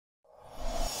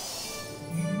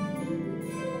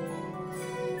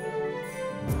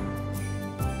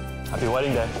Happy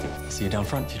wedding day. See you down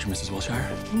front, future Mrs. Wilshire.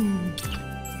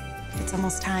 It's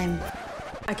almost time.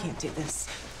 I can't do this.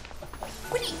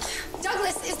 Wait,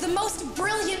 Douglas is the most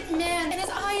brilliant man, and his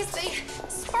eyes, they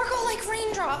sparkle like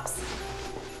raindrops.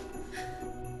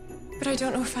 But I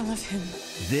don't know if I love him.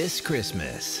 This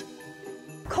Christmas.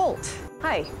 Colt,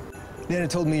 hi. Nana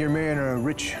told me you're marrying a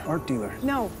rich art dealer.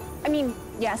 No, I mean,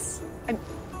 yes.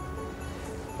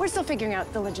 We're still figuring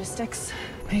out the logistics.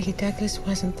 Maggie, Douglas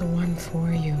wasn't the one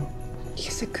for you.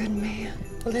 He's a good man.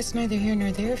 Well, that's neither here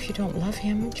nor there if you don't love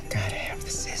him. You gotta have the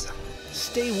sizzle.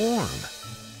 Stay warm.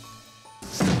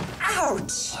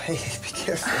 Ouch! Hey, be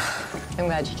careful. I'm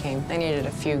glad you came. I needed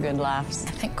a few good laughs.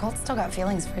 I think Colt's still got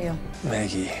feelings for you.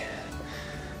 Maggie,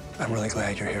 I'm really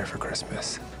glad you're here for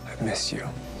Christmas. I've missed you.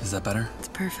 Is that better? It's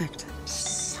perfect.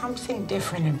 Something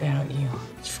different about you.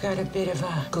 You've got a bit of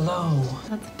a glow.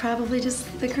 That's probably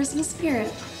just the Christmas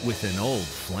spirit. With an old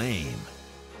flame.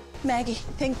 Maggie,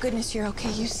 thank goodness you're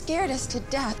okay. You scared us to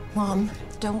death. Mom,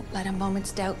 don't let a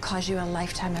moment's doubt cause you a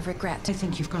lifetime of regret. I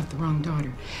think you've got the wrong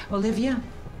daughter. Olivia,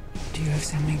 do you have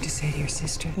something to say to your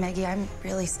sister? Maggie, I'm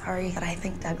really sorry, but I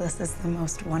think Douglas is the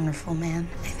most wonderful man.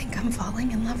 I think I'm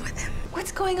falling in love with him.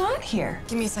 What's going on here?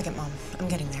 Give me a second, Mom. I'm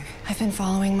getting there. I've been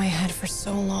following my head for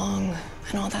so long,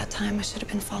 and all that time I should have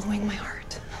been following my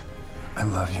heart. I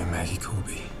love you, Maggie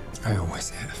Colby. I always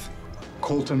have.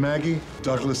 Colt and Maggie,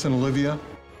 Douglas and Olivia,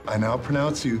 I now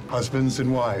pronounce you husbands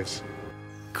and wives.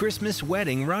 Christmas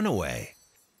Wedding Runaway.